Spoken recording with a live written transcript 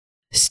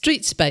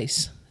Street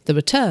Space, the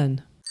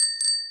return.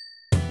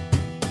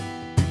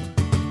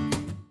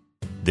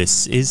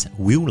 This is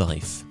Wheel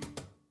Life,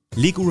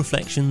 legal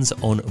reflections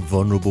on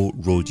vulnerable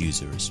road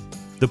users.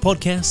 The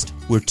podcast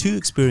where two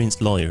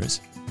experienced lawyers,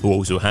 who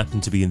also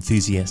happen to be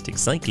enthusiastic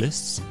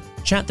cyclists,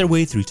 chat their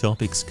way through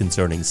topics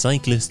concerning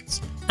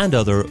cyclists and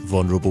other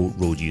vulnerable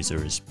road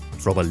users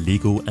from a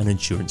legal and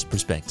insurance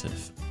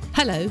perspective.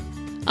 Hello,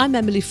 I'm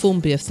Emily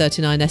Formby of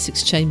 39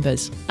 Essex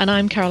Chambers. And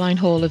I'm Caroline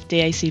Hall of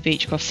DAC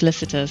Beechcroft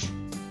Solicitors.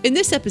 In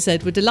this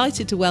episode, we're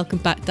delighted to welcome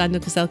back Daniel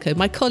Kozelko,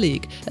 my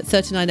colleague at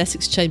 39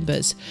 Essex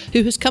Chambers,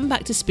 who has come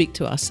back to speak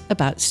to us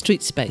about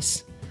street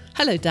space.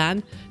 Hello,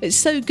 Dan. It's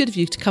so good of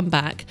you to come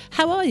back.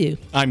 How are you?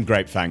 I'm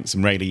great, thanks.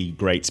 I'm really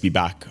great to be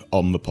back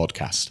on the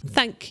podcast.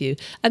 Thank you.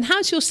 And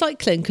how's your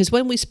cycling? Because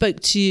when we spoke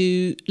to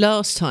you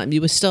last time,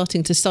 you were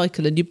starting to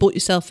cycle and you bought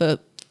yourself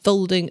a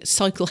folding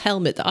cycle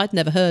helmet that I'd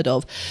never heard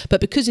of. But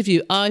because of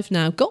you, I've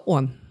now got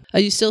one. Are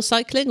you still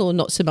cycling or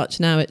not so much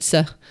now? It's,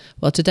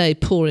 today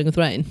pouring with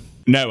rain.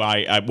 No,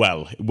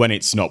 well, when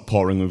it's not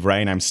pouring with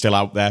rain, I'm still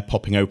out there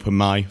popping open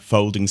my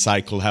folding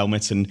cycle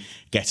helmet and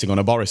getting on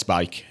a Boris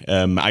bike.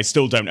 I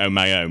still don't own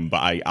my own, but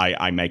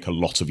I make a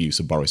lot of use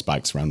of Boris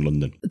bikes around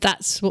London.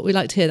 That's what we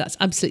like to hear. That's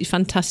absolutely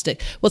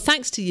fantastic. Well,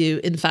 thanks to you,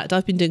 in fact,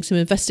 I've been doing some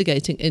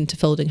investigating into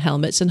folding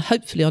helmets, and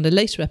hopefully on a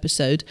later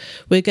episode,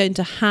 we're going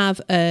to have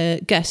a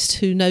guest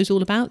who knows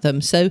all about them.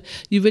 So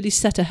you really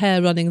set a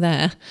hair running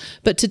there.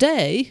 But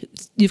today,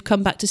 you've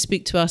come back to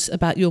speak to us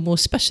about your more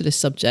specialist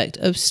subject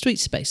of street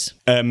space.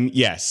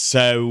 Yes,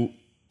 so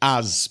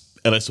as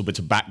a little bit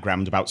of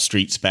background about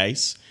street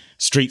space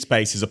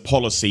is a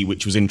policy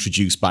which was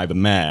introduced by the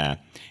Mayor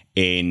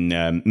in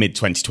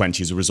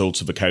mid-2020 as a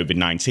result of the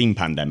COVID-19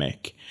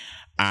 pandemic.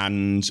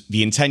 And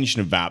the intention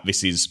of that,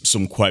 this is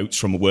some quotes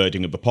from a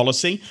wording of the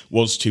policy,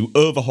 was to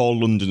overhaul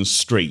London's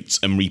streets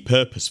and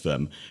repurpose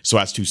them so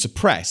as to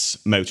suppress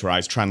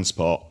motorised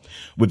transport,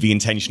 with the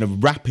intention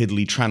of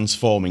rapidly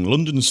transforming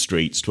London's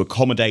streets to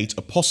accommodate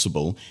a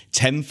possible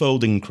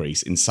 10-fold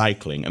increase in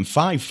cycling and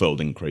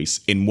 5-fold increase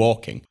in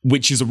walking,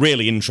 which is a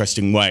really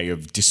interesting way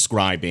of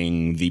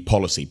describing the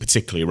policy,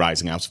 particularly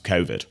arising out of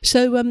COVID.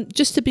 So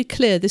just to be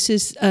clear, this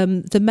is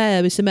the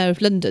Mayor is the Mayor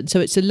of London, so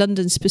it's a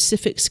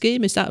London-specific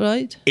scheme, is that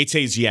right? It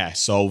is,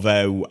 yes,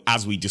 although,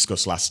 as we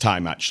discussed last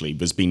time, actually,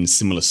 there's been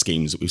similar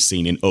schemes that we've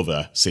seen in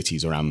other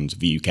cities around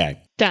the UK.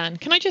 Dan,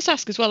 can I just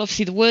ask as well,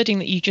 obviously the wording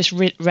that you just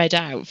read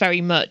out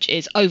very much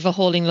is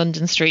overhauling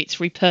London streets,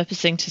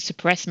 repurposing to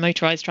suppress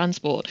motorised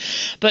transport.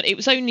 But it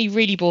was only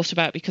really brought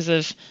about because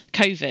of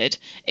COVID.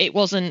 It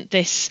wasn't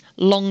this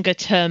longer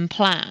term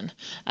plan.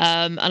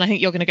 And I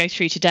think you're going to go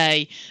through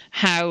today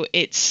how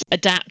it's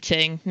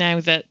adapting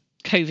now that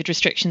COVID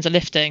restrictions are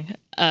lifting,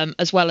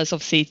 as well as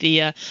obviously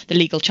the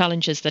legal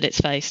challenges that it's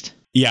faced.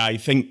 Yeah, I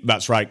think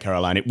that's right,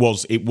 Caroline. It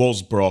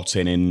was brought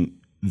in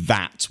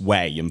that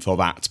way and for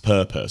that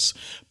purpose.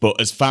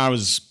 But as far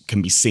as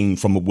can be seen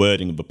from the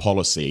wording of the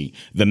policy,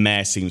 the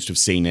Mayor seems to have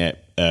seen it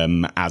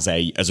as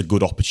a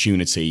good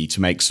opportunity to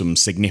make some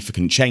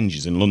significant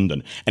changes in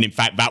London. And in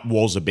fact, that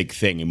was a big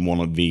thing in one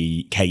of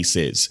the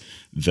cases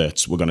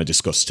that we're going to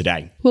discuss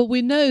today. Well,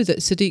 we know that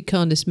Sadiq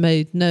Khan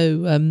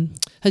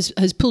has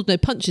has pulled no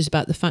punches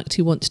about the fact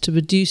he wants to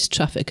reduce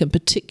traffic and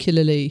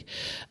particularly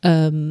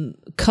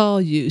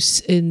car use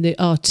in the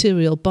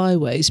arterial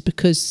byways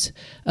because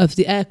of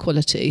the air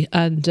quality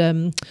and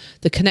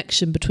the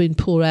connection between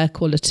poor air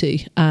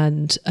quality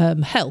and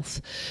health.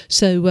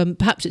 So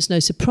perhaps it's no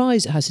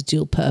surprise it has a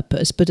dual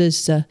purpose, but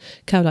as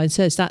Caroline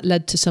says, that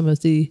led to some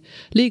of the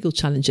legal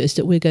challenges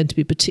that we're going to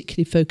be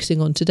particularly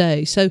focusing on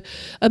today. So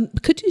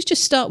could you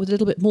just start with a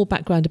little bit more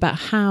background about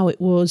how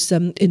it was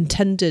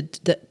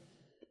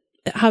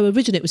how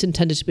originally it was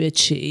intended to be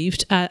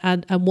achieved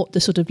and what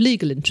the sort of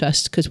legal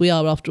interest, because we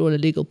are after all a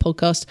legal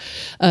podcast,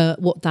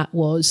 what that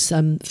was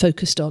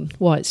focused on,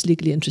 why it's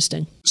legally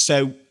interesting.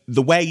 So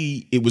the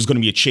way it was going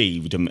to be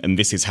achieved, and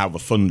this is how the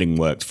funding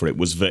worked for it,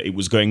 was that it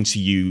was going to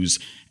use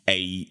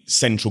a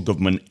central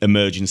government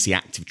emergency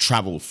active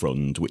travel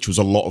fund, which was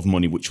a lot of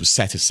money which was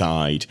set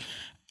aside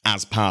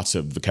as part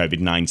of the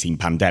COVID-19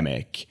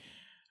 pandemic.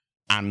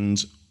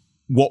 And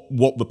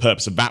what the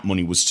purpose of that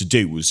money was to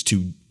do was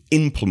to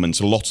implement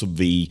a lot of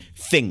the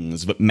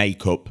things that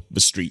make up the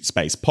street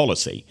space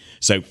policy.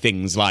 So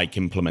things like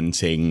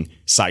implementing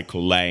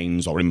cycle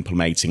lanes or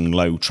implementing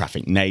low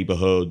traffic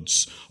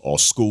neighbourhoods or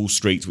school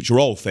streets, which are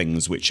all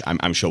things which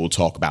I'm sure we'll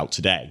talk about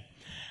today.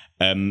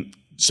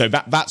 So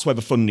that's where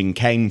the funding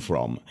came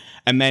from.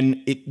 And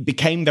then it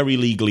became very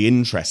legally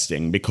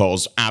interesting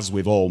because, as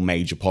with all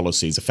major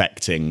policies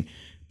affecting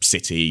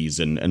cities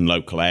and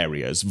local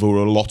areas, there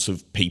were a lot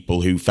of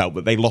people who felt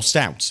that they lost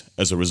out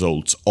as a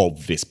result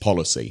of this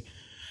policy.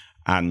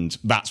 And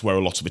that's where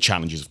a lot of the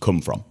challenges have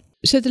come from.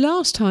 So the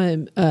last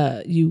time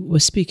you were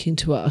speaking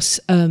to us,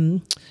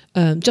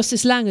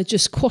 Justice Lang had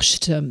just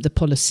quashed the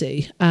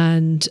policy,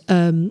 and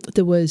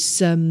there was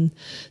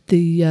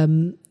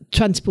the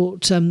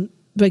transport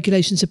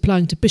regulations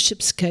applying to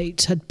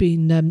Bishopsgate had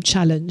been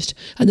challenged,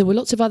 and there were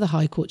lots of other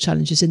High Court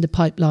challenges in the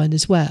pipeline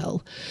as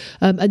well.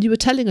 And you were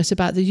telling us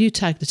about the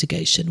UTAG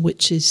litigation,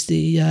 which is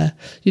the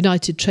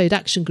United Trade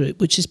Action Group,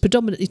 which is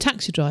predominantly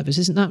taxi drivers,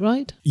 isn't that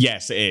right?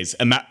 Yes, it is.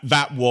 And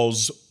that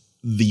was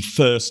the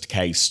first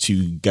case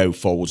to go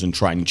forward and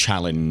try and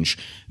challenge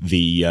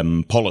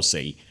the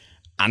policy.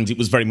 And it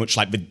was very much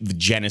like the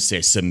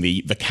genesis and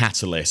the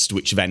catalyst,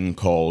 which then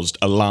caused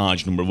a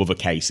large number of other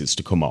cases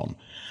to come on.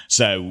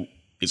 So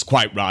it's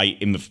quite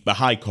right. In the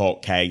High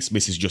Court case,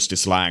 Mrs.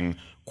 Justice Lang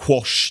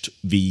quashed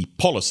the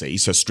policy,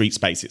 so street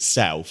space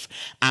itself,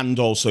 and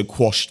also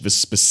quashed the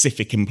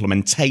specific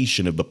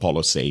implementation of the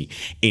policy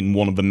in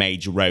one of the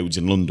major roads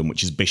in London,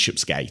 which is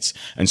Bishopsgate.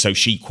 And so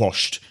she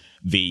quashed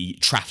the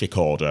traffic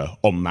order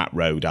on that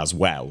road as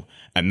well.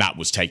 And that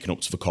was taken up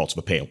to the Court of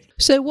Appeal.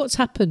 So what's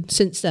happened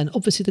since then?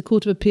 Obviously, the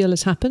Court of Appeal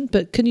has happened,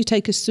 but can you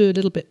take us through a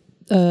little bit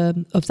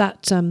of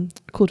that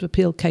Court of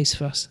Appeal case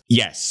for us?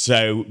 Yes.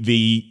 So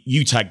the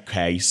UTAG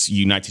case,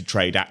 United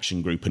Trade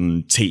Action Group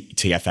and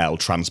TfL,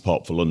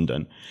 Transport for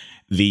London,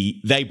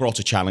 they brought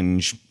a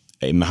challenge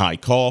in the High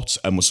Court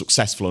and were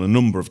successful on a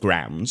number of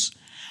grounds.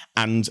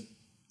 And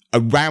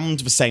around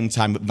the same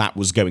time that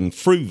was going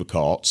through the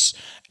courts,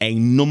 a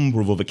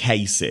number of other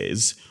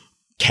cases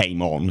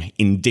came on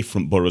in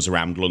different boroughs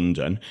around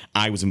London.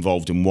 I was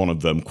involved in one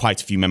of them.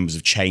 Quite a few members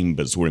of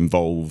Chambers were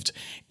involved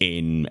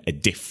in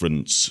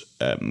different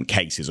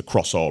cases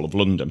across all of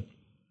London.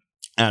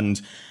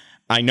 And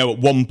I know at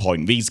one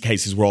point these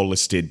cases were all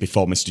listed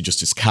before Mr.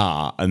 Justice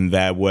Carr, and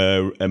there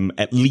were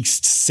at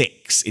least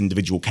 6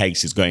 individual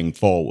cases going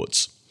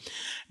forwards.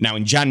 Now,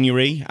 in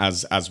January,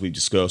 as we've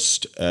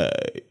discussed,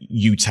 the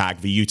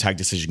UTAG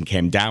decision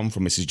came down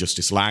from Mrs.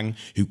 Justice Lang,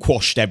 who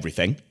quashed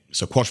everything.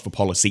 So quashed the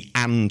policy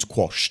and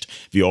quashed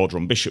the order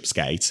on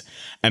Bishopsgate.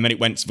 And then it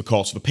went to the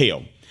Court of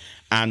Appeal.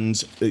 And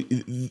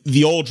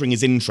the ordering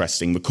is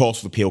interesting. The Court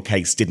of Appeal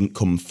case didn't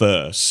come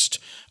first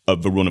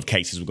of the run of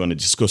cases we're going to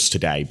discuss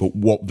today. But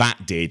what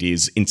that did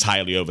is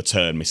entirely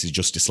overturn Mrs.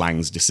 Justice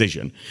Lang's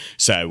decision.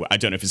 So I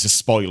don't know if it's a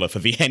spoiler for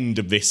the end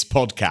of this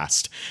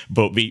podcast,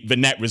 but the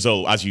net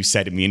result, as you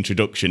said in the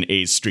introduction,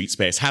 is street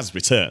space has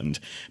returned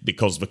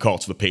because the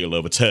Court of Appeal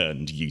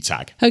overturned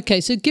UTAG.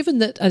 Okay, so given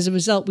that as a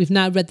result we've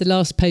now read the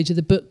last page of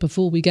the book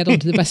before we get on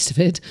to the rest of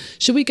it,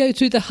 should we go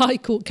through the High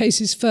Court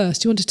cases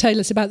first? Do you want to tell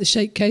us about the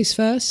Sheikh case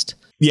first?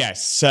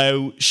 Yes,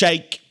 so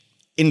Sheikh,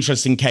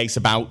 interesting case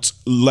about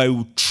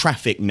low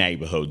traffic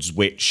neighbourhoods,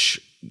 which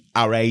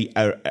are a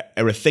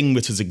thing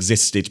that has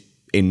existed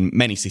in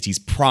many cities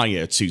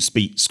prior to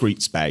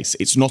street space.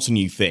 It's not a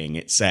new thing.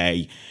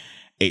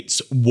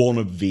 It's one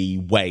of the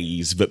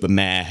ways that the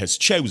mayor has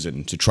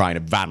chosen to try and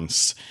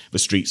advance the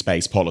street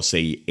space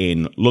policy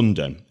in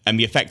London. And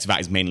the effect of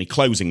that is mainly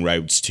closing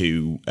roads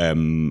to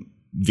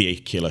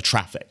vehicular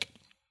traffic.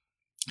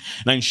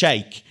 Now in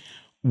Sheikh,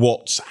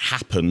 what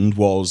happened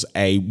was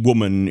a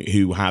woman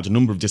who had a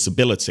number of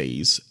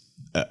disabilities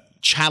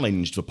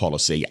challenged the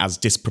policy as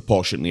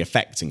disproportionately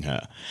affecting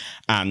her.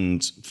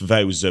 And for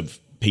those of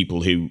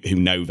people who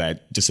know their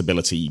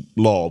disability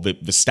law,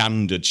 the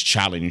standard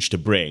challenge to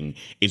bring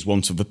is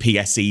one to the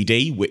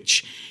PSED,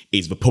 which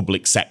is the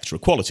public sector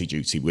equality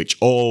duty, which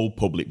all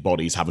public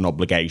bodies have an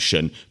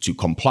obligation to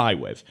comply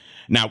with.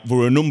 Now, there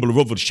are a number of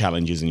other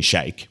challenges in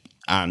Sheikh,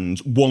 and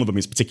one of them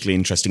is particularly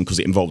interesting because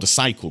it involved a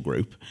cycle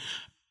group.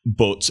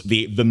 But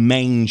the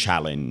main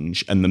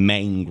challenge and the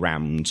main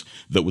ground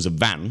that was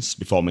advanced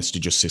before Mr.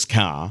 Justice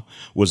Carr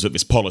was that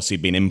this policy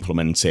had been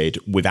implemented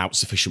without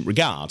sufficient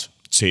regard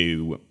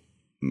to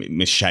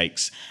Ms.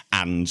 Sheikh's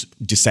and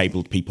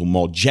disabled people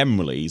more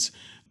generally's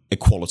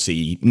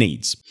equality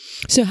needs.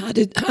 So how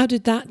did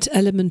that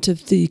element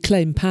of the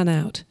claim pan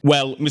out?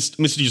 Well,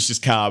 Mr. Justice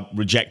Carr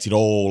rejected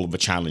all of the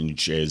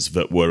challenges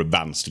that were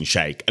advanced in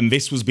Sheikh, and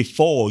this was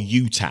before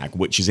UTAG,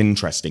 which is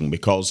interesting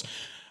because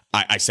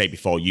I say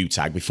before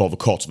UTAG, before the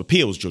Court of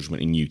Appeal's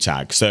judgment in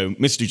UTAG. So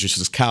Mr.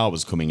 Justice Carr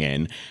was coming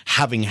in,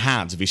 having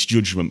had this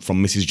judgment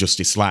from Mrs.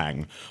 Justice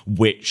Lang,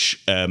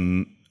 which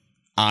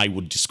I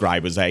would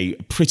describe as a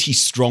pretty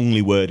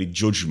strongly worded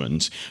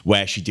judgment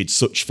where she did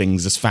such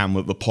things as found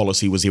that the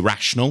policy was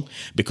irrational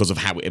because of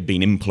how it had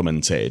been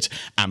implemented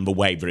and the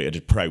way that it had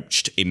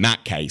approached, in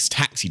that case,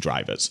 taxi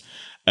drivers.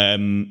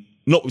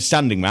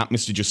 Notwithstanding that,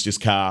 Mr. Justice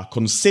Carr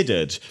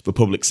considered the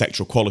public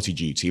sector equality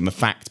duty and the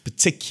fact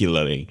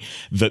particularly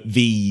that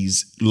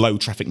these low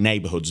traffic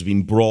neighbourhoods have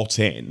been brought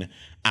in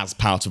as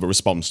part of a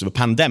response to the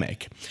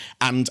pandemic.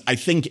 And I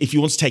think if you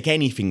want to take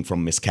anything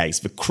from this case,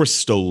 the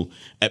crystal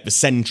at the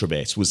centre of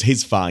it was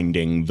his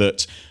finding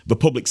that the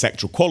public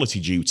sector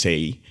equality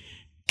duty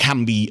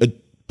can be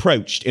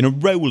approached in a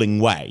rolling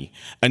way.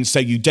 And so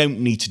you don't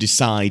need to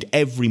decide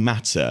every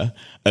matter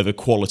of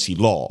equality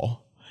law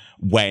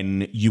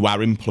when you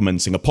are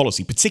implementing a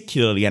policy,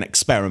 particularly an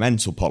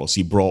experimental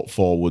policy brought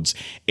forwards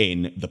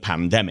in the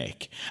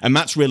pandemic. And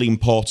that's really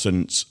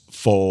important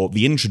for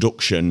the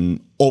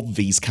introduction of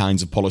these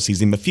kinds of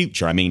policies in the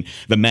future. I mean,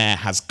 the mayor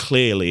has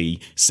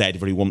clearly said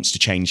that he wants to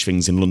change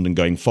things in London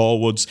going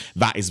forwards.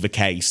 That is the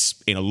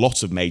case in a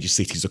lot of major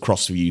cities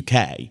across the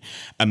UK.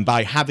 And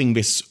by having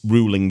this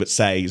ruling that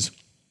says,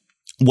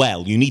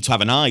 well, you need to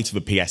have an eye to the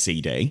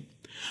PSED,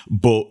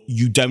 but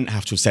you don't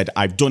have to have said,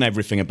 I've done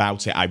everything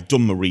about it, I've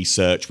done my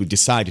research, we've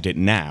decided it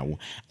now,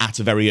 at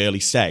a very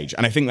early stage.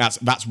 And I think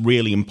that's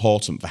really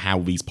important for how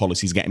these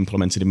policies get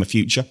implemented in the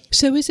future.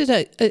 So is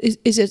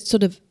it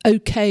sort of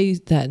okay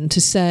then to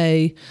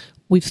say,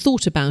 we've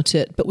thought about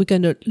it, but we're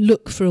going to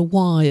look for a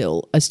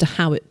while as to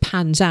how it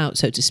pans out,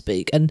 so to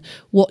speak, and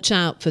watch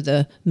out for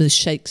the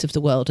shakes of the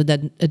world and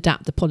then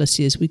adapt the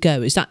policy as we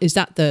go? Is that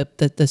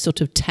the sort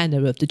of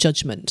tenor of the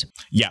judgment?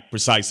 Yeah,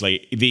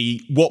 precisely.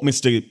 What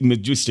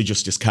Mr.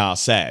 Justice Carr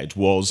said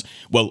was,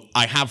 well,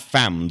 I have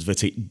found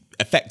that it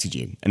affected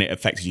you, and it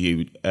affected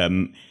you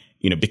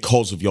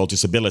because of your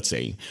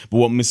disability. But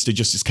what Mr.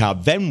 Justice Carr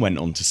then went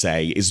on to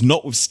say is,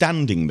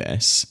 notwithstanding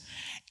this,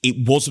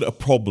 it wasn't a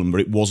problem,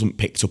 but it wasn't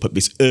picked up at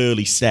this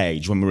early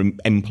stage when we were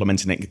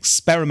implementing an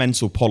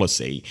experimental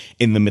policy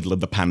in the middle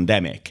of the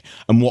pandemic.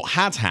 And what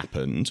had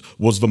happened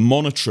was the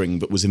monitoring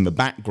that was in the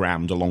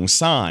background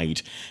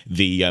alongside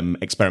the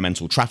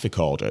experimental traffic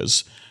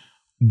orders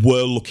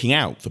were looking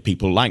out for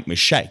people like Ms.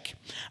 Sheikh.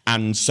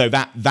 And so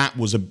that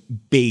was a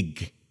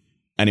big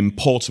and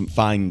important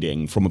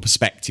finding from a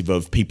perspective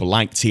of people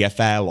like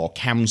TfL or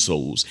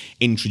councils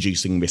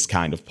introducing this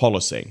kind of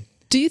policy.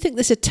 Do you think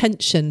there's a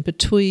tension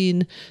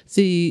between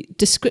the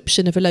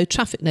description of a low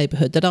traffic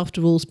neighbourhood that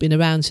after all has been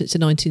around since the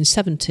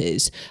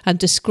 1970s and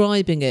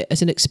describing it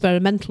as an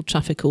experimental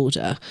traffic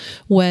order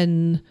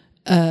when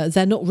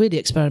they're not really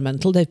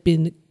experimental, they've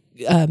been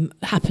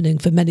happening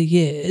for many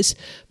years,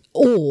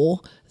 or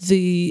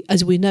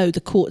as we know,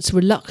 the court's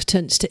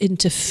reluctance to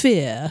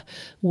interfere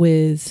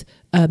with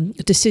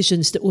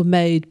decisions that were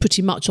made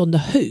pretty much on the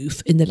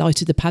hoof in the light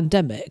of the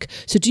pandemic?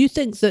 So do you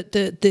think that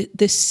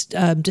this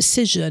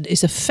decision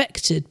is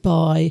affected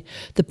by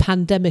the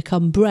pandemic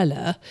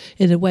umbrella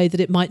in a way that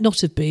it might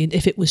not have been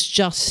if it was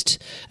just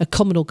a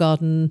communal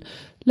garden,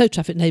 low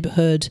traffic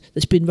neighbourhood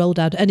that's been rolled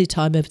out at any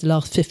time over the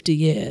last 50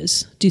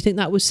 years? Do you think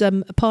that was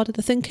a part of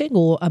the thinking,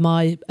 or am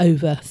I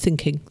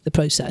overthinking the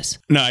process?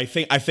 No, I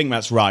think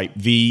that's right.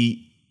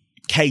 The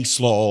case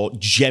law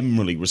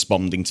generally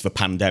responding to the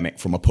pandemic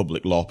from a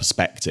public law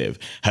perspective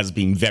has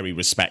been very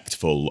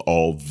respectful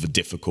of the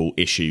difficult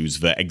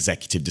issues that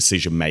executive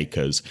decision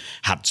makers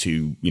had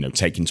to,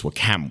 take into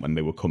account when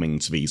they were coming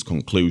to these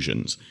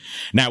conclusions.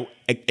 Now,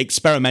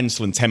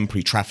 experimental and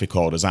temporary traffic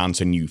orders aren't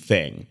a new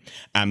thing,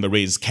 and there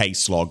is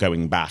case law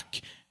going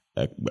back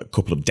a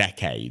couple of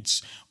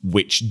decades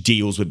which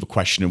deals with the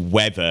question of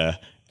whether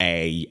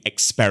a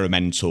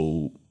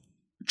experimental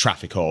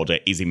traffic order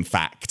is in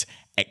fact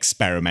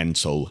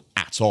experimental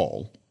at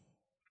all.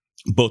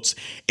 But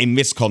in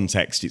this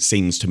context, it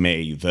seems to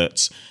me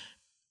that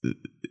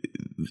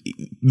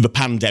the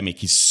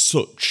pandemic is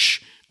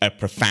such a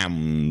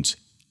profound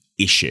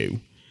issue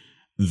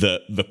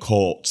that the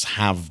courts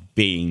have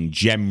been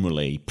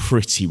generally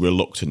pretty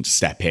reluctant to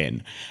step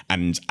in.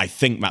 And I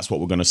think that's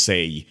what we're going to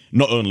see,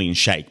 not only in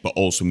Sheikh, but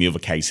also in the other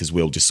cases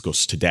we'll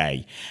discuss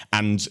today.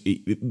 And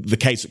the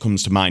case that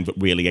comes to mind that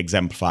really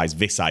exemplifies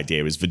this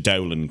idea is the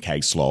Dolan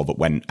case law that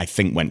went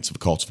to the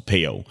Court of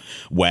Appeal,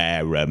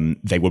 where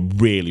they were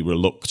really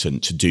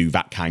reluctant to do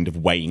that kind of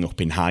weighing up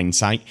in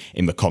hindsight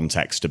in the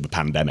context of the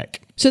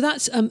pandemic. So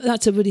that's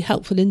a really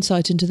helpful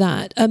insight into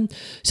that.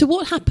 So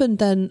what happened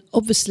then,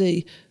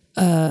 obviously,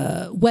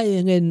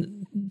 weighing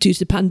in due to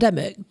the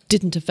pandemic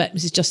didn't affect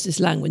Mrs. Justice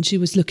Lang when she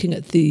was looking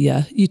at the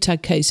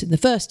UTAG case in the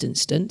first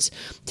instance.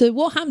 So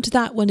what happened to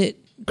that when it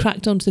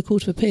cracked onto the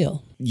Court of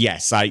Appeal?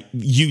 Yes,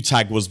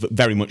 UTAG was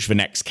very much the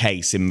next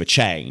case in the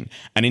chain.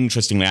 And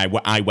interestingly,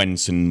 I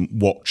went and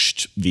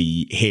watched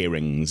the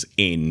hearings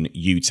in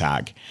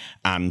UTAG.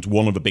 And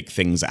one of the big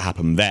things that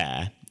happened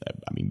there,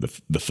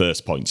 the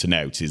first point to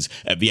note is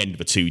at the end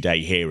of a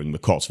 2-day hearing, the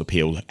Court of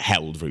Appeal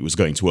held that it was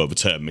going to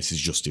overturn Mrs.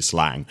 Justice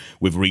Lang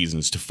with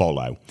reasons to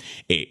follow.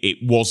 It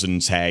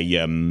wasn't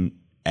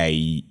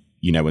a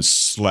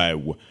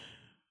slow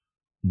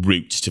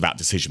route to that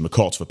decision. The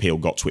Court of Appeal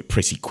got to it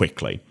pretty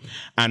quickly.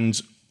 And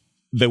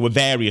there were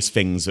various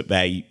things that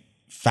they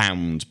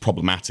found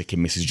problematic in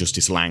Mrs.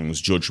 Justice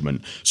Lang's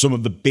judgment. Some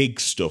of the big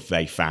stuff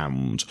they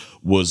found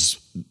was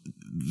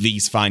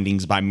these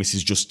findings by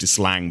Mrs. Justice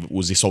Lang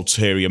was this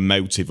ulterior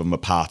motive on the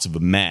part of the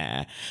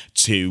mayor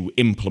to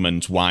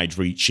implement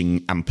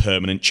wide-reaching and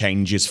permanent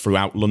changes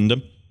throughout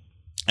London.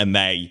 And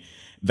they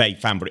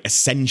found that it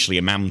essentially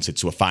amounted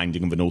to a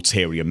finding of an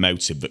ulterior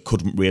motive that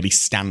couldn't really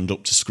stand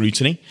up to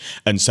scrutiny.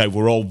 And so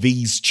were all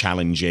these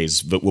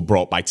challenges that were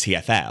brought by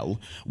TfL,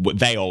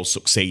 they all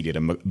succeeded,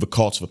 and the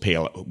Court of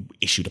Appeal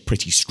issued a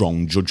pretty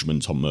strong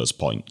judgment on those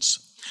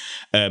points.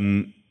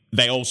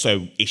 They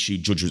also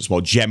issued judgments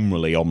more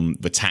generally on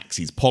the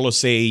taxis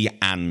policy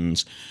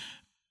and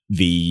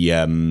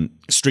the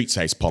street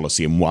space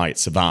policy and why it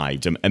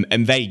survived.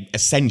 And they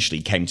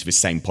essentially came to the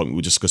same point we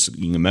were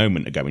discussing a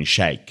moment ago in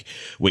Sheikh,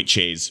 which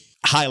is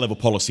high-level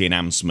policy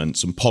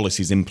announcements and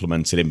policies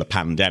implemented in the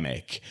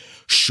pandemic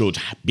should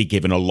be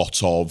given a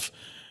lot of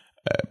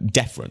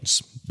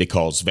deference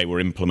because they were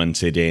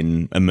implemented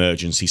in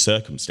emergency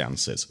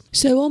circumstances.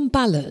 So on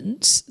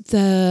balance,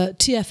 the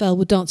TfL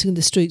were dancing in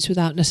the streets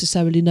without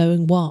necessarily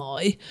knowing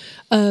why.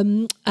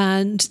 And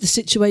the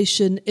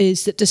situation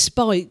is that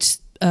despite,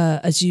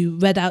 as you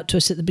read out to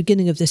us at the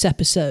beginning of this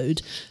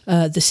episode,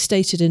 the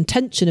stated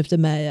intention of the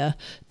mayor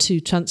to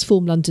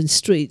transform London's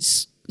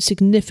streets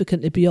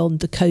significantly beyond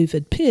the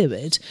COVID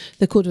period,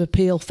 the Court of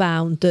Appeal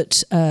found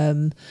that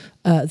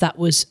that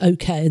was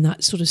okay, and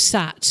that sort of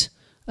sat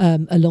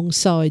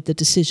alongside the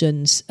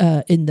decisions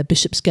in the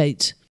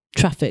Bishopsgate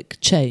traffic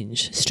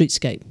change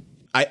streetscape.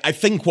 I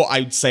think what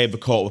I would say of the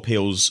Court of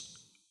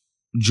Appeal's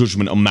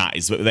judgment on that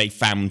is that they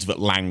found that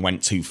Lang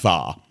went too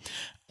far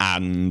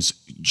and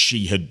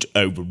she had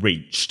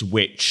overreached,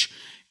 which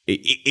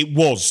it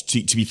was,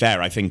 to be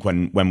fair, I think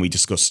when we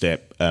discussed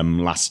it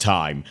last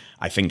time,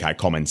 I think I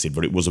commented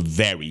that it was a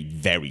very,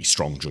 very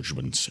strong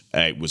judgment.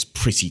 It was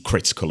pretty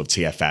critical of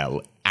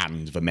TfL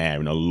and the mayor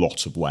in a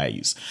lot of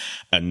ways.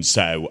 And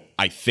so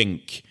I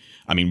think,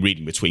 I mean,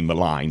 reading between the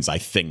lines, I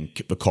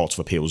think the Court of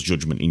Appeal's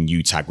judgment in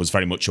UTAG was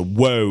very much a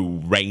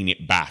whoa, rein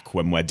it back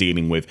when we're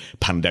dealing with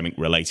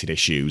pandemic-related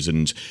issues.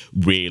 And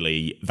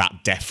really,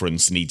 that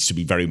deference needs to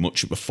be very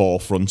much at the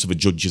forefront of a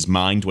judge's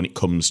mind when it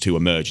comes to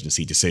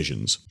emergency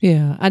decisions.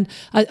 Yeah, and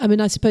I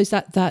mean, I suppose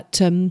that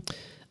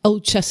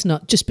old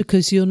chestnut, just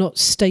because you're not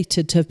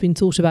stated to have been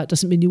thought about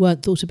doesn't mean you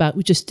weren't thought about,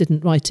 we just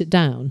didn't write it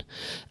down,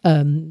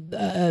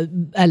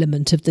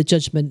 element of the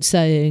judgment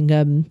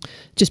saying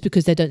just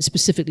because they don't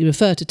specifically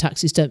refer to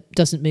taxis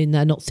doesn't mean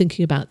they're not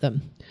thinking about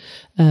them.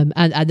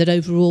 And that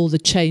overall the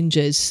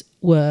changes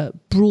were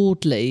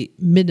broadly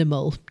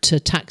minimal to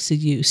taxi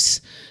use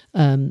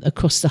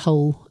across the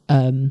whole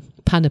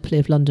panoply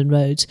of London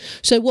roads.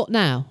 So what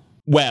now?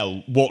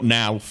 Well, what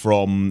now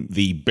from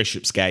the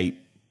Bishopsgate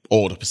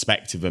order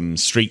perspective and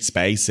street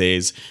space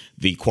is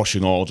the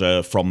quashing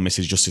order from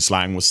Mrs. Justice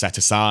Lang was set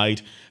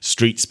aside.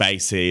 Street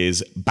space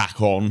is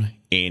back on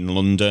in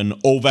London,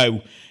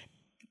 although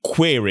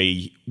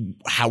query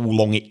how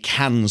long it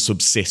can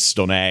subsist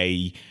on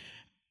a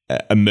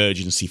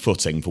emergency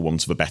footing, for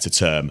want of a better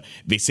term.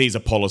 This is a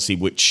policy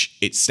which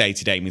its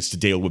stated aim is to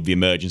deal with the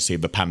emergency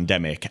of the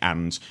pandemic,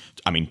 and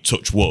I mean,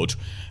 touch wood,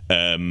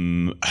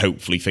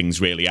 hopefully things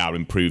really are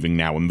improving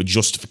now, and the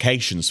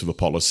justifications for the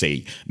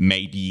policy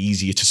may be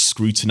easier to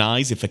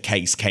scrutinise if a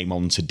case came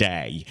on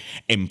today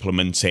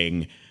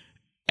implementing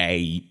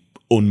a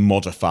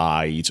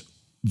unmodified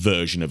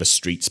version of a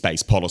street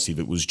space policy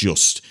that was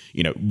just,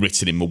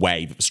 written in the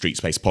way that the street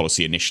space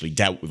policy initially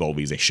dealt with all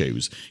these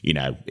issues.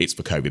 It's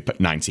the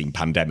COVID-19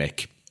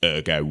 pandemic,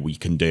 ergo we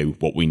can do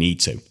what we need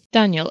to.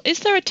 Daniel,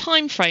 is there a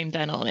time frame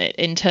then on it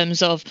in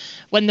terms of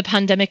when the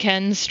pandemic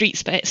ends,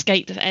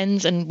 streetscape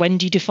ends, and when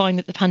do you define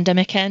that the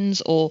pandemic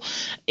ends, or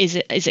is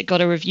it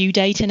got a review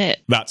date in it?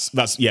 That's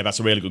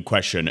a really good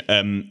question.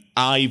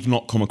 I've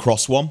not come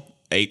across one.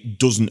 It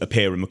doesn't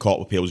appear in the Court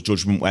of Appeal's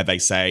judgment where they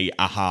say,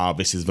 aha,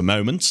 this is the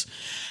moment.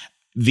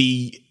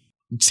 The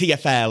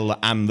TfL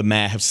and the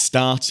mayor have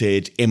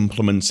started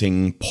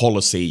implementing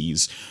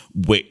policies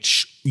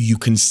which you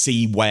can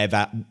see where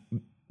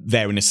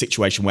they're in a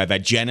situation where their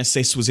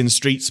genesis was in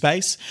street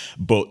space,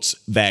 but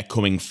they're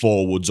coming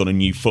forwards on a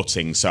new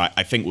footing. So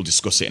I think we'll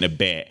discuss it in a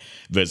bit.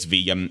 There's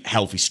the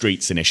Healthy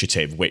Streets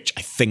initiative, which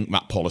I think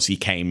that policy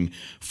came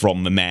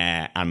from the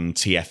mayor and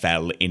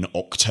TfL in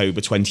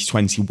October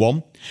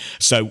 2021.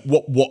 So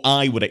what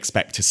I would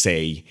expect to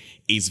see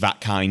is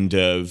that kind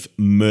of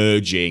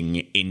merging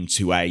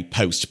into a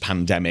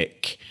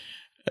post-pandemic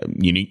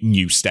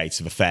new state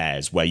of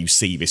affairs, where you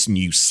see this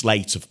new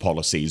slate of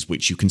policies,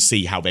 which you can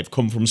see how they've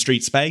come from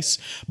street space,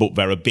 but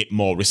they're a bit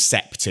more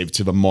receptive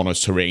to the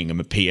monitoring and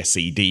the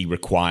PSED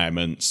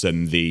requirements,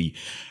 and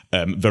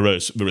there are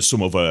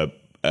some other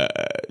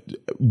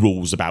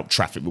rules about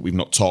traffic that we've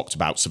not talked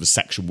about. So the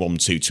Section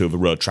 122 of the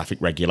Road Traffic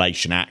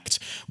Regulation Act,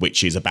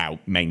 which is about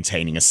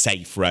maintaining a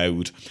safe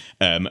road,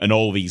 and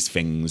all these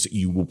things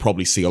you will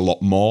probably see a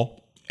lot more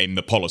in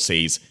the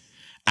policies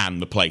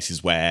and the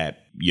places where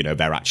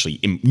they're actually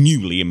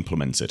newly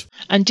implemented.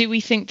 And do we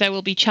think there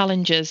will be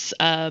challenges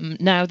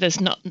now?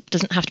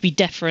 Doesn't have to be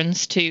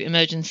deference to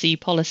emergency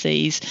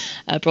policies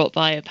brought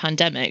by a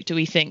pandemic. Do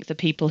we think the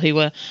people who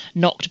were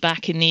knocked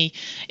back in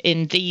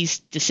these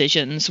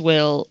decisions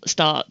will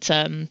start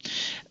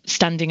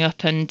standing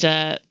up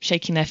and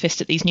shaking their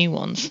fist at these new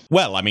ones?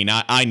 Well, I mean,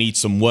 I need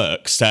some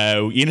work,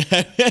 so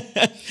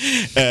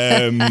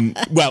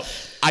well,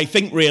 I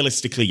think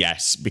realistically,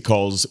 yes,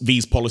 because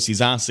these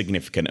policies are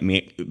significant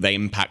and they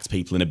impact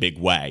people in a big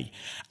way.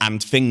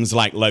 And things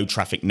like low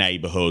traffic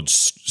neighbourhoods,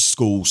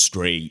 school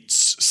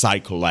streets,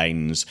 cycle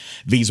lanes,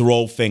 these are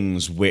all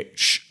things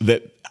to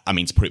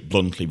put it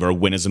bluntly, there are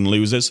winners and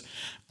losers.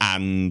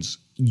 And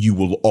you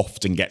will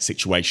often get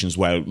situations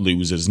where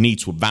losers need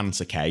to advance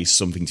a case,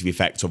 something to the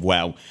effect of,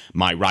 well,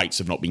 my rights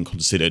have not been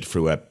considered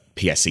through a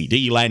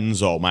PSED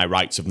lens, or my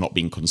rights have not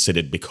been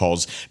considered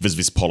because there's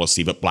this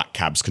policy that black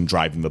cabs can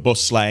drive in the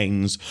bus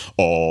lanes,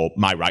 or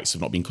my rights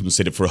have not been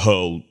considered for a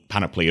whole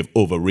panoply of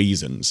other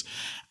reasons.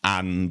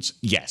 And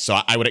yes, so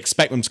I would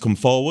expect them to come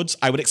forwards.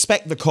 I would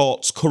expect the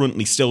courts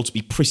currently still to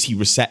be pretty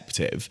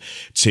receptive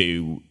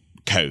to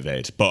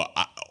COVID, but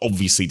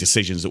obviously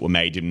decisions that were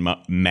made in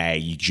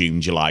May,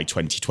 June, July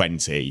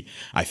 2020,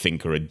 I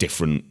think are a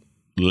different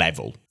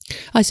level.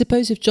 I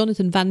suppose if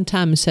Jonathan Van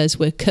Tam says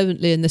we're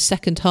currently in the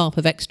second half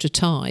of extra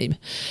time,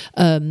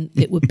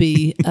 it would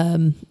be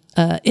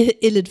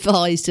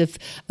ill-advised of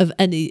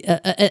any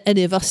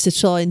of us to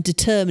try and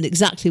determine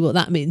exactly what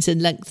that means in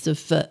length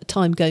of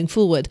time going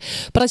forward.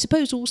 But I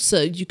suppose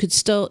also you could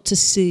start to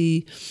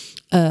see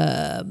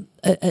a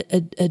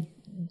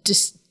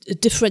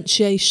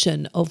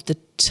differentiation of the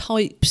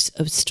types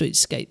of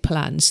streetscape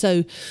plans.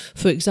 So,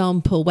 for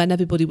example, when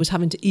everybody was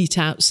having to eat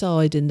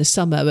outside in the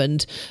summer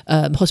and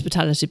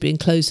hospitality being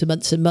closed for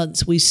months and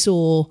months, we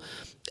saw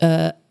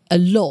a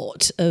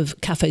lot of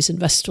cafes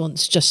and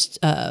restaurants just,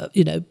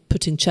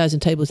 putting chairs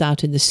and tables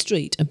out in the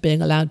street and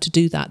being allowed to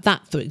do that.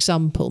 That, for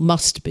example,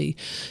 must be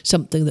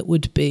something that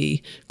would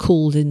be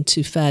called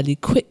into fairly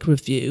quick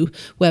review,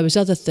 whereas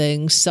other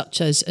things, such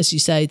as you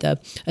say, the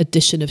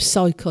addition of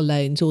cycle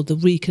lanes or the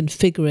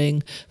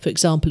reconfiguring, for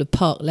example, of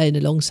Park Lane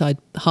alongside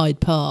Hyde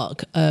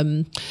Park,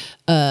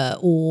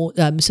 or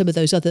some of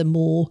those other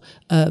more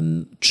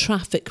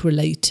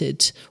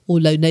traffic-related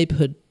or low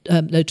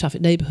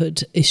traffic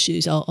neighbourhood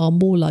issues are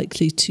more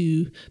likely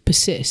to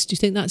persist. Do you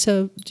think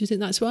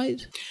that's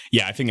right?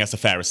 Yeah, I think that's a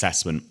fair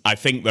assessment. I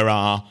think there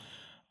are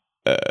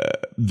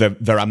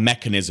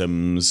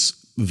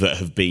mechanisms that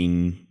have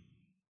been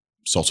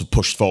sort of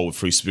pushed forward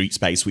through street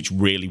space which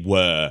really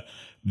were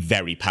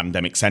very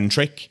pandemic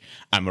centric,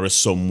 and there are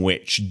some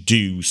which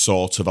do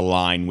sort of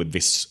align with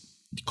this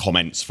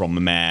comments from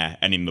the mayor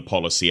and in the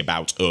policy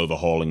about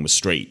overhauling the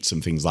streets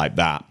and things like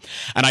that.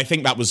 And I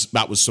think that was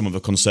some of the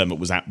concern that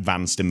was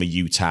advanced in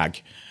the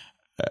UTAG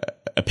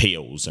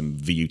appeals and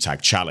the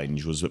UTAG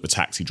challenge, was that the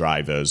taxi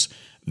drivers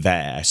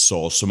there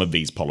saw some of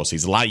these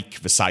policies,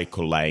 like the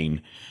cycle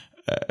lane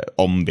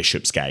on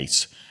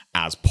Bishopsgate,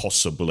 as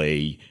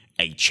possibly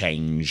a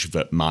change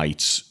that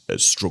might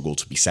struggle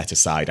to be set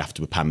aside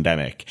after the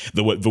pandemic.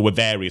 There were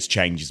various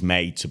changes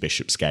made to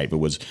Bishopsgate. There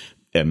was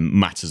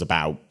matters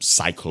about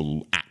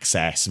cycle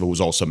access. There was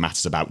also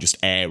matters about just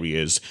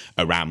areas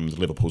around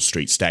Liverpool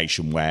Street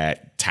Station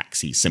where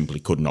taxis simply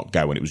could not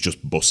go, and it was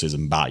just buses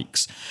and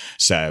bikes.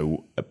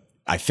 So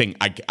I think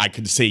I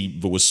could see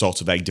there was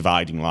sort of a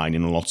dividing line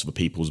in a lot of the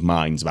people's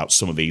minds about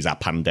some of these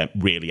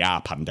really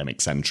are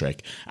pandemic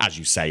centric, as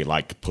you say,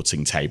 like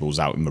putting tables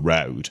out in the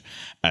road,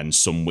 and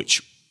some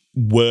which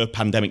were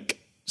pandemic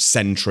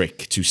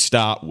centric to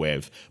start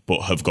with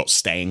but have got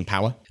staying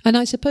power. And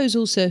I suppose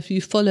also if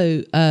you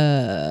follow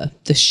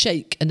the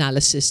shake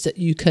analysis, that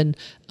you can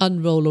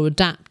unroll or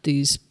adapt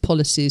these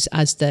policies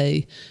as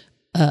they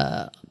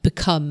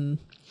become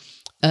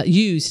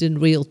used in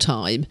real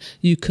time.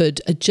 You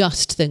could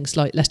adjust things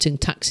like letting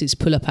taxis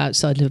pull up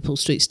outside Liverpool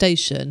Street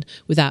Station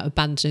without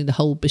abandoning the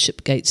whole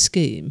Bishopsgate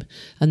scheme,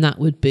 and that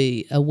would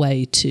be a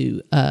way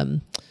to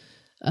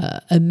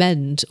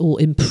amend or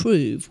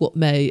improve what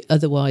may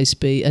otherwise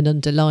be an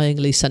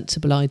underlyingly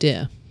sensible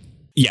idea.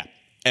 Yeah,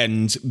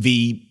 and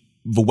the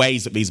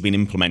ways that these have been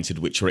implemented,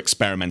 which are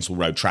experimental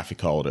road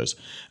traffic orders,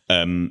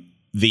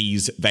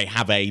 they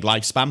have a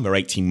lifespan. They're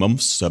 18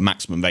 months, so a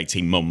maximum of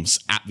 18 months,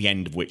 at the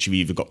end of which you've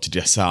either got to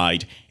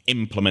decide,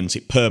 implement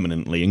it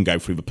permanently and go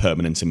through the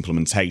permanent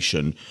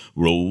implementation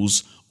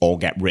rules, or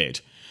get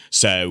rid.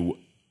 So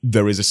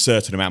there is a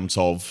certain amount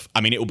of,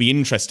 it will be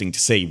interesting to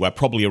see. We're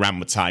probably around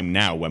the time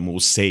now when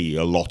we'll see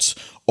a lot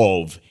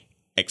of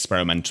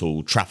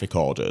experimental traffic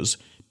orders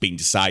being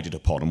decided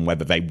upon and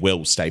whether they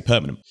will stay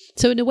permanent.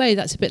 So in a way,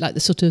 that's a bit like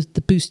the sort of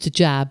the booster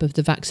jab of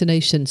the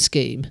vaccination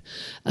scheme.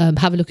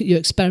 Have a look at your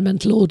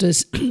experimental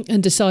orders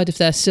and decide if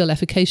they're still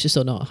efficacious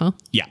or not, huh?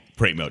 Yeah,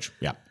 pretty much,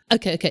 yeah.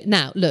 Okay.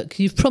 Now, look,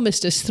 you've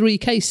promised us 3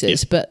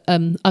 cases, but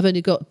I've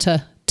only got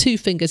 2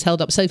 fingers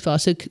held up so far.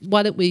 So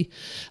why don't we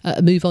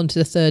move on to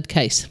the third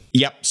case?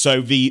 Yep.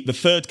 So the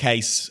third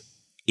case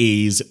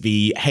is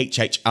the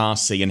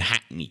HHRC and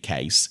Hackney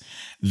case.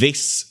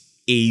 This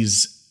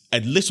is a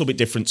little bit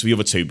different to the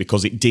other 2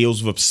 because it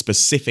deals with a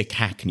specific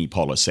Hackney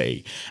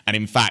policy. And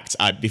in fact,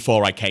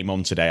 before I came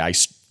on today, I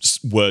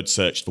word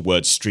searched the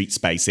word street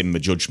space in the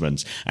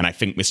judgment, and I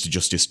think Mr.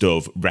 Justice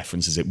Dove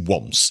references it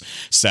once.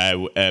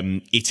 So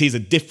it is a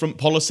different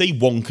policy.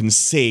 One can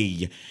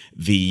see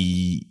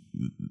the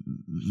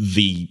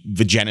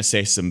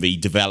genesis and the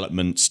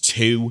development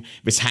to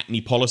this Hackney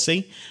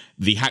policy.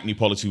 The Hackney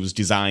policy was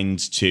designed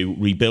to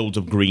rebuild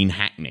a green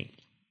Hackney.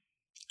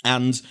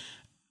 And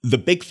the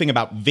big thing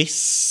about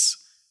this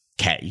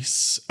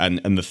case,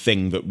 and the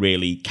thing that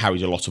really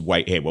carried a lot of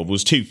weight here, well, there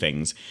was 2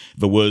 things.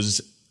 There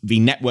was the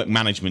network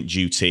management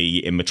duty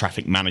in the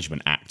Traffic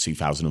Management Act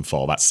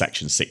 2004, that's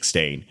section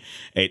 16.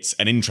 It's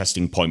an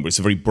interesting point, but it's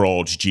a very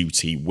broad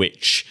duty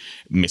which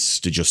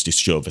Mr.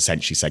 Justice Dove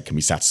essentially said can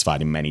be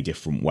satisfied in many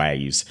different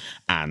ways.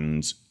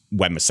 And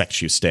when the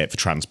Secretary of State for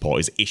Transport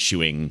is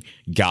issuing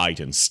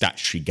guidance,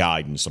 statutory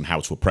guidance on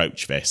how to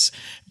approach this,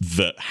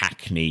 that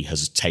Hackney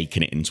has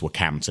taken it into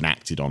account and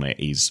acted on it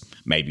is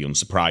maybe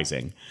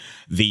unsurprising.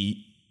 The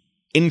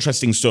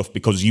interesting stuff,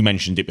 because you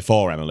mentioned it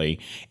before, Emily,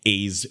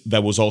 is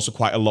there was also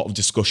quite a lot of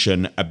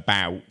discussion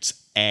about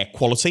air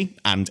quality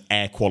and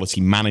air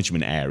quality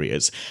management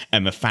areas,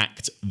 and the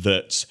fact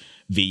that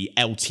the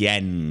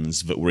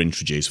LTNs that were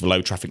introduced, the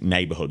low traffic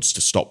neighbourhoods,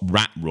 to stop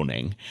rat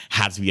running,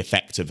 has the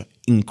effect of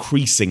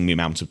increasing the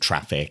amount of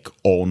traffic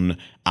on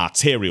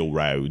arterial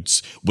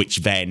roads, which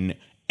then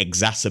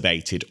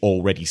exacerbated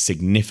already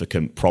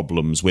significant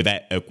problems with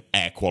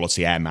air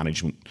quality, air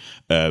management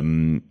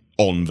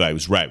on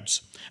those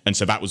roads. And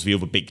so that was the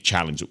other big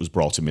challenge that was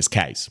brought in this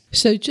case.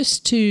 So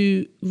just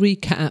to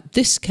recap,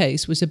 this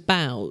case was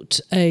about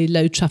a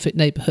low traffic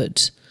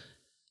neighbourhood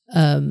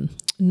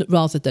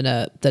rather than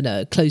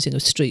a closing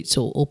of streets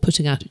or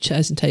putting out of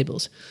chairs and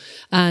tables.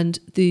 And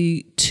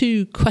the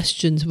two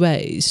questions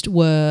raised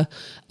were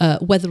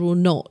whether or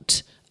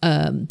not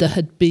there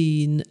had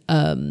been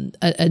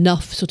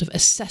enough sort of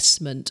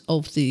assessment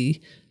of the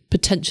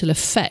potential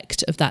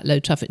effect of that low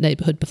traffic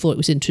neighbourhood before it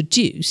was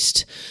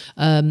introduced,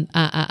 and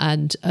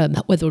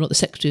whether or not the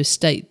Secretary of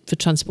State for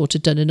Transport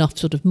had done enough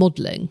sort of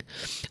modelling,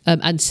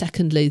 and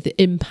secondly the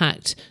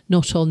impact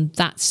not on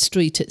that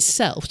street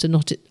itself, so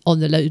not on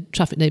the low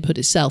traffic neighbourhood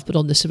itself, but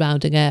on the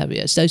surrounding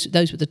areas.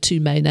 Those were the two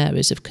main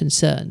areas of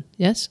concern.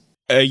 Yes.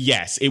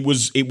 Yes, it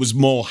was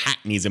more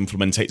Hackney's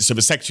implementation. So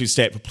the Secretary of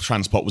State for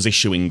Transport was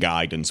issuing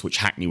guidance, which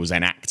Hackney was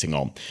then acting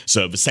on.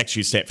 So the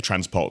Secretary of State for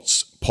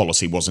Transport's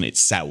policy wasn't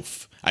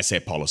itself, I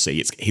say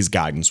policy, his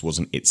guidance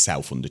wasn't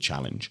itself under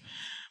challenge.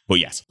 But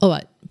yes. All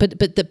right.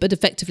 But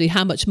effectively,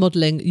 how much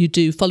modelling you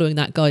do following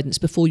that guidance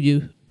before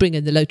you bring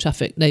in the low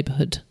traffic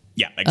neighbourhood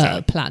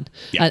plan.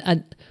 Yeah.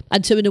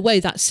 And so in a way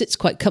that sits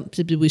quite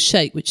comfortably with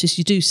Shake, which is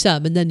you do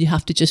some and then you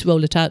have to just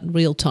roll it out in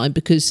real time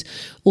because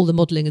all the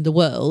modelling in the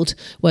world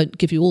won't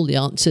give you all the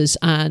answers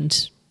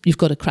and you've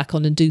got to crack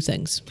on and do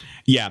things.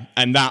 Yeah,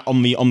 and that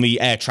on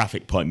the air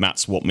traffic point,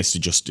 that's what Mr.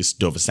 Justice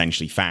Dove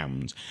essentially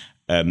found.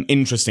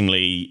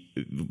 Interestingly,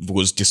 there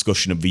was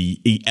discussion of the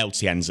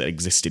LTNs that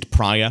existed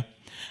prior,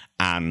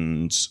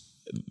 and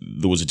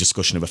there was a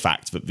discussion of the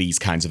fact that these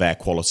kinds of air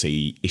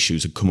quality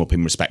issues had come up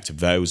in respect of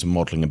those and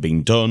modelling had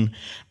been done,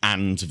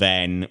 and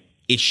then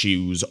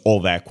issues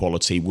of air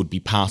quality would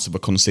be part of a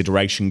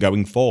consideration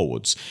going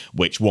forwards,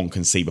 which one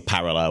can see the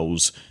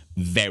parallels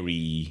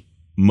very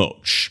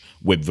much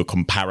with the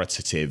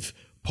comparative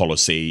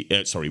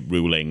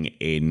ruling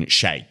in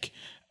Shake.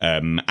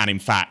 And in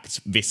fact,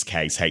 this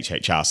case,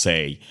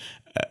 HHRC,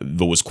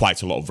 there was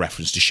quite a lot of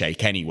reference to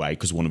Shake anyway,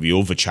 because one of the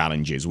other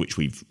challenges, which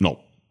we've not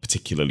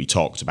particularly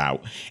talked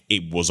about,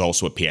 it was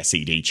also a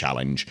PSED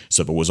challenge,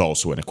 so there was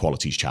also an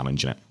equalities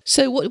challenge in it.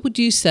 So what would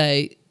you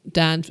say,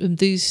 Dan, from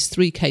these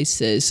three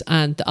cases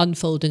and the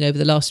unfolding over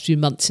the last few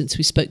months since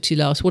we spoke to you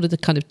last, what are the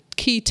kind of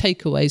key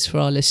takeaways for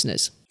our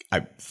listeners?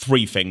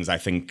 Three things I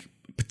think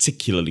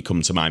particularly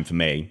come to mind for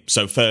me.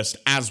 So first,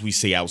 as we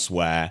see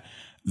elsewhere,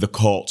 the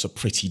courts are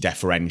pretty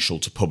deferential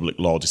to public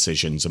law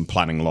decisions and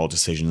planning law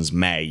decisions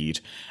made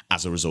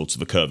as a result of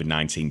the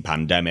COVID-19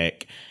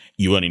 pandemic.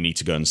 You only need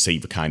to go and see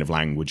the kind of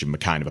language and the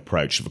kind of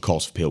approach that the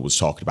Court of Appeal was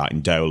talking about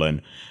in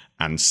Dolan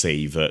and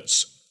see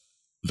that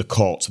the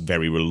court's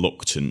very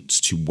reluctant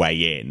to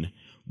weigh in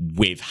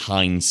with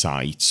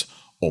hindsight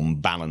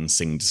on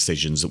balancing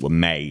decisions that were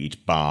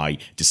made by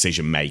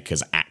decision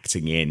makers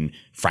acting in,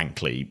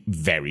 frankly,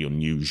 very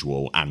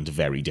unusual and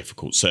very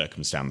difficult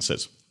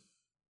circumstances.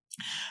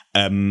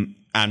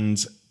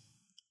 And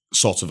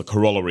sort of a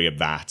corollary of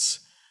that,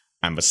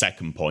 and the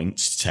second point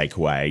to take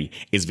away,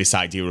 is this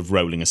idea of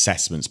rolling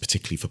assessments,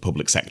 particularly for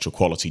public sector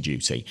equality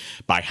duty.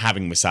 By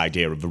having this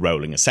idea of the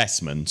rolling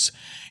assessment,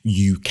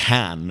 you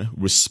can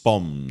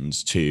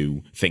respond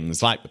to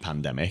things like the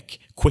pandemic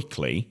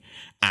quickly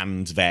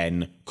and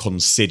then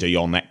consider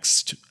your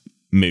next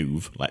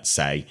move, let's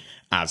say,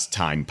 as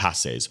time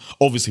passes.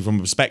 Obviously, from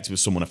the perspective of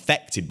someone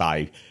affected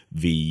by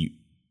the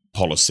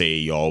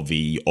policy or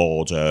the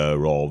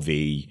order or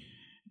the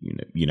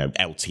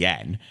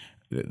LTN,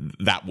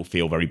 that will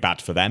feel very bad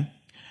for them.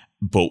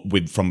 But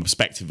from the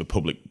perspective of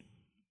public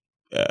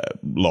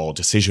law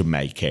decision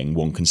making,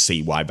 one can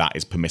see why that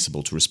is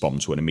permissible to respond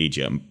to an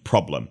immediate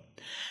problem.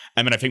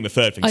 And then I think the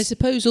third thing, I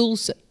suppose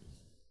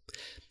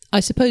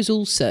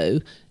also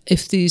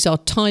if these are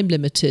time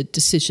limited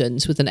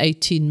decisions with an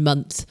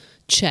 18-month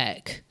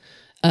check,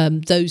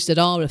 those that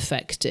are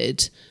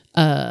affected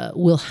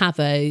will have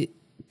a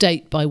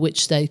date by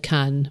which they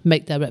can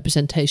make their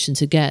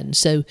representations again.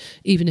 So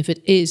even if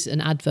it is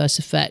an adverse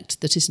effect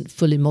that isn't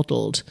fully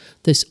modelled,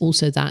 there's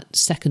also that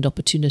second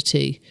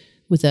opportunity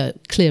with a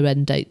clear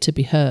end date to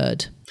be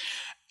heard.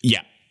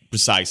 Yeah,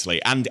 Precisely,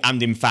 and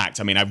in fact,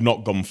 I mean, I've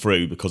not gone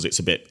through because it's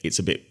a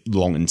bit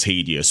long and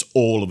tedious.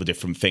 All of the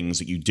different things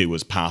that you do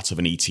as part of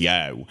an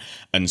ETO,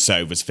 and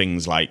so there's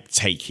things like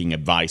taking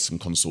advice and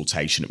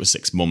consultation at the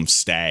 6-month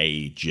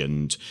stage,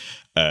 and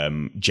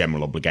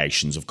general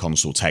obligations of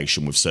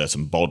consultation with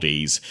certain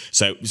bodies.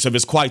 So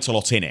there's quite a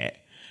lot in it.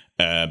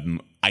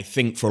 I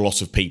think for a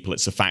lot of people,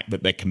 it's the fact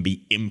that they can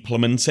be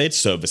implemented.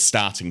 So the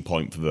starting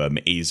point for them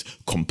is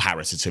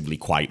comparatively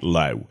quite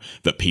low,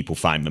 that people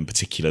find them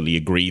particularly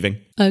aggrieving.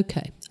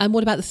 Okay. And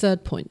what about the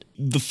third point?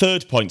 The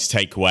third point to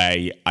take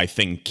away, I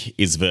think,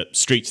 is that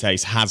Street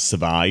Days has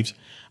survived.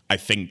 I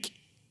think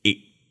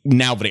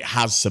now that it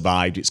has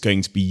survived, it's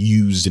going to be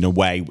used in a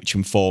way which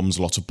informs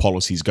a lot of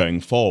policies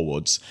going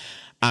forwards.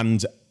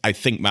 And I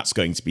think that's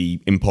going to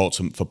be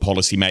important for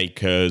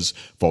policymakers,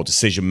 for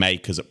decision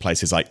makers at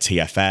places like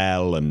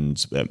TfL and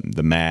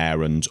the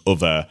Mayor and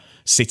other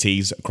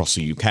cities across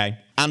the UK,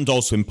 and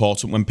also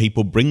important when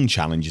people bring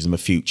challenges in the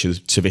future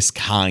to this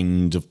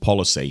kind of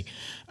policy,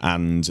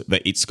 and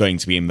that it's going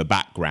to be in the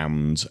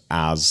background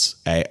as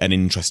an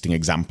interesting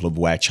example of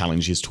where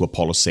challenges to a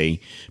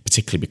policy,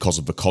 particularly because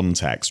of the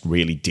context,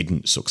 really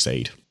didn't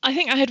succeed. I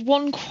think I had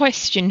one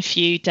question for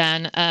you,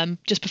 Dan,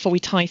 just before we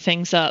tie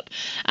things up.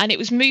 And it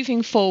was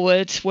moving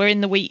forward. We're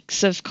in the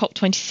weeks of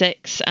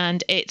COP26,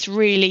 and it's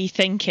really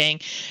thinking,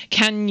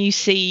 can you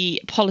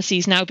see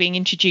policies now being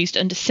introduced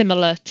under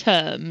similar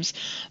terms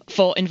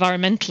for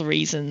environmental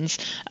reasons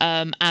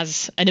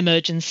as an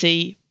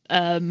emergency?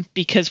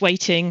 Because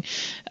waiting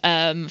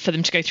for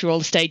them to go through all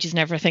the stages and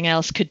everything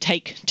else could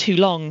take too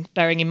long,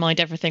 bearing in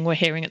mind everything we're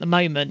hearing at the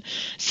moment.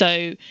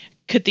 So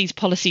could these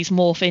policies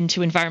morph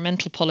into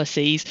environmental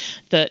policies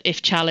that,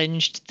 if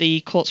challenged,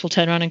 the courts will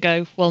turn around and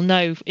go, well,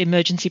 no,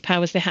 emergency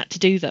powers, they had to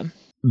do them?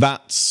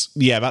 That's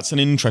an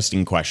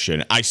interesting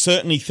question. I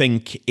certainly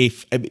think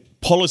if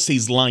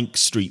policies like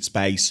street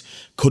space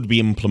could be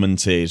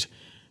implemented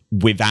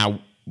without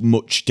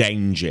much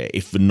danger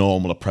if the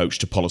normal approach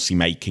to policy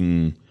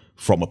making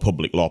from a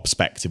public law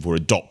perspective were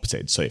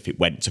adopted. So if it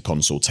went to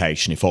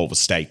consultation, if all the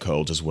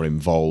stakeholders were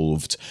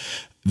involved,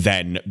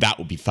 then that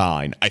would be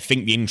fine. I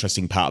think the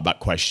interesting part of that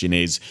question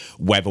is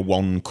whether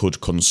one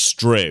could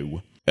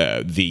construe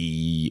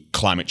the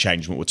climate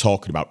change that we're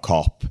talking about,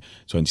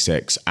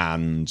 COP26,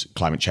 and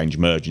climate change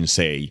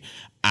emergency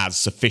as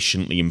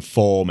sufficiently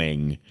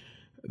informing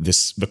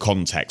the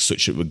context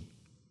such that the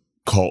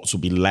courts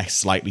will be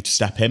less likely to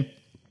step in.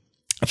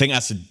 I think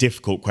that's a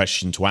difficult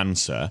question to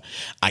answer.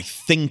 I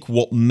think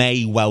what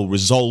may well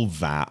resolve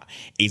that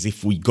is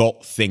if we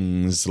got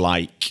things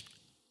like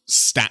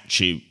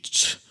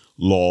statute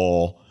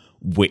law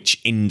which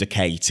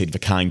indicated the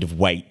kind of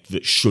weight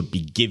that should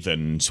be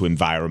given to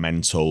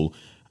environmental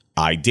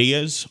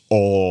ideas,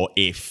 or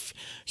if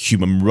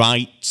human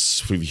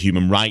rights through the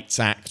Human Rights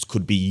Act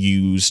could be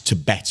used to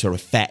better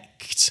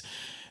affect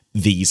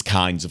these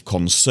kinds of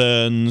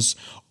concerns,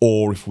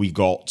 or if we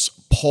got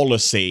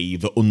policy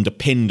that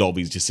underpinned all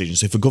these decisions.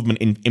 So if the government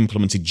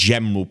implemented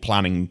general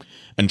planning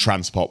and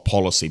transport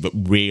policy that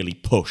really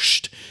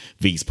pushed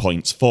these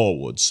points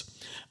forwards,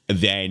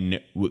 then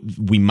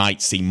we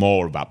might see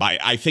more of that. But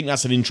I think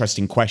that's an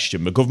interesting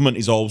question. The government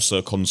is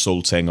also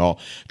consulting or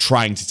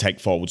trying to take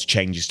forward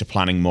changes to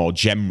planning more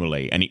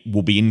generally, and it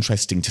will be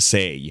interesting to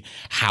see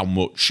how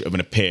much of an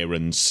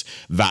appearance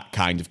that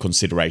kind of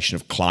consideration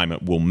of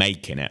climate will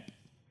make in it.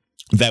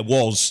 There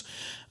was,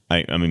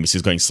 I mean, this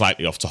is going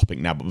slightly off topic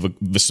now, but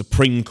the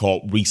Supreme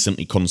Court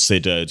recently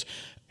considered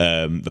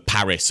the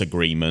Paris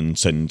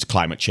Agreement and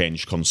climate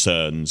change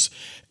concerns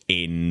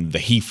in the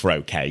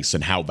Heathrow case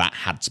and how that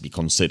had to be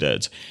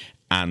considered.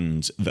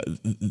 And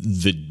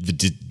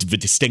the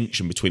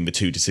distinction between the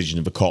two decisions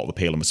of the Court of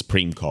Appeal and the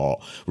Supreme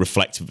Court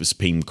reflected that the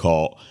Supreme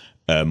Court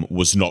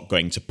was not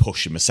going to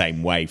push in the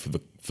same way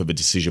for the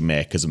decision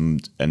makers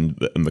and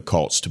the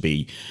courts to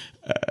be.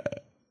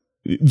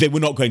 They were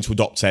not going to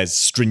adopt as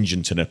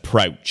stringent an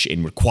approach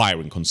in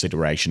requiring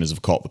consideration as the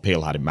Court of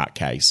Appeal had in that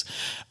case.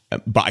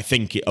 But I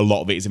think a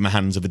lot of it is in the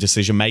hands of the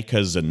decision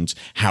makers and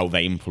how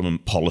they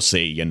implement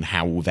policy and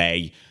how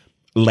they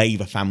lay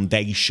the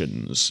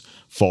foundations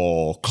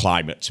for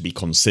climate to be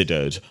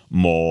considered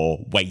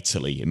more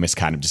weightily in this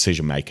kind of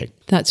decision making.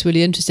 That's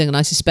really interesting, and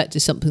I suspect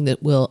it's something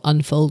that will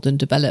unfold and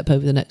develop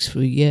over the next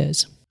few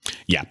years.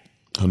 Yeah,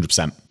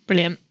 100%.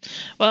 Brilliant.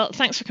 Well,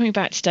 thanks for coming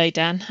back today,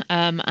 Dan,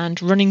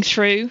 and running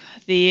through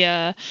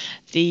the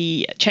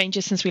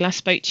changes since we last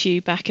spoke to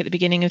you back at the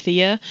beginning of the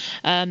year.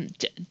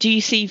 Do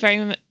you see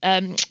very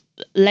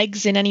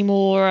legs in any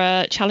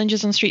more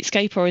challenges on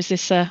Streetscape, or is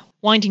this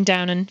winding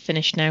down and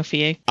finished now for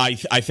you? I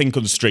think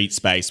on Street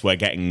Space we're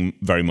getting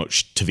very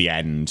much to the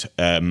end.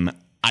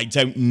 I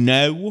don't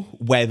know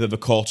whether the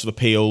Court of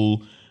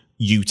Appeal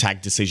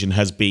UTAG decision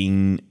has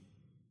been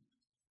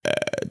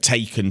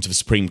taken to the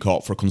Supreme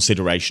Court for a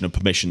consideration of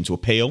permission to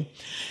appeal.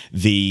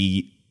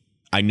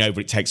 I know that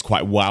it takes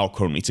quite a while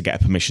currently to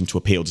get a permission to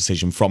appeal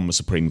decision from the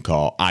Supreme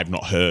Court. I've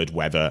not heard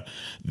whether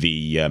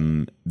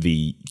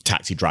the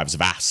taxi drivers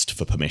have asked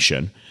for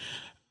permission.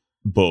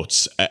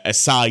 But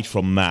aside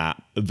from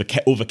that,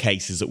 the other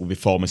cases that were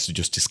before Mr.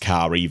 Justice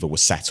Carr either were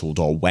settled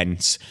or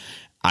went.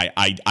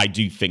 I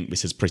do think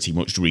this has pretty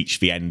much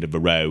reached the end of the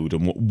road,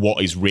 and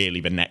what is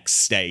really the next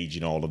stage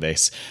in all of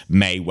this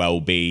may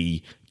well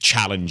be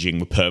challenging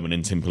the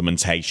permanent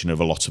implementation of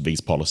a lot of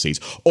these policies.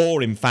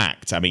 Or, in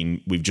fact, I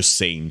mean, we've just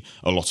seen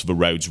a lot of the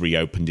roads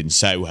reopened in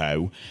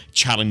Soho,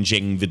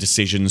 challenging the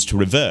decisions to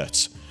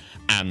revert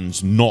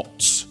and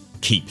not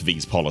keep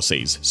these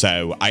policies.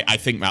 So I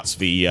think that's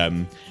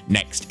the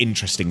next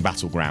interesting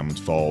battleground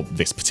for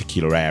this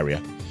particular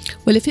area.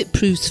 Well, if it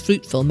proves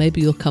fruitful, maybe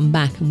you'll come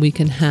back and we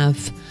can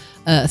have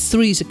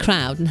Three's a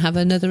Crowd and have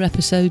another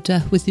episode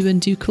with you in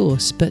due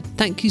course. But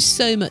thank you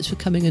so much for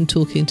coming and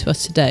talking to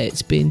us today.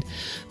 It's been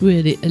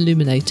really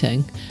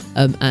illuminating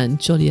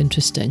and jolly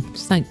interesting.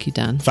 Thank you,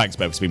 Dan. Thanks,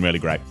 both. It's been really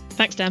great.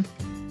 Thanks, Dan.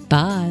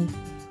 Bye.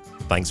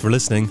 Thanks for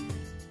listening.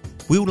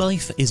 Wheel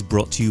Life is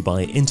brought to you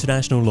by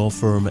international law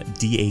firm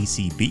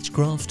DAC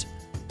Beechcroft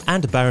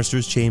and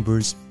Barristers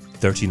Chambers,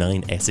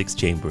 39 Essex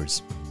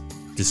Chambers.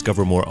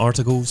 Discover more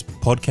articles,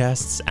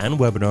 podcasts and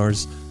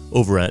webinars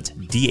over at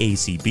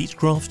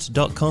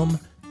dacbeechcroft.com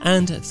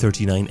and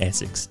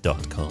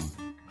 39essex.com.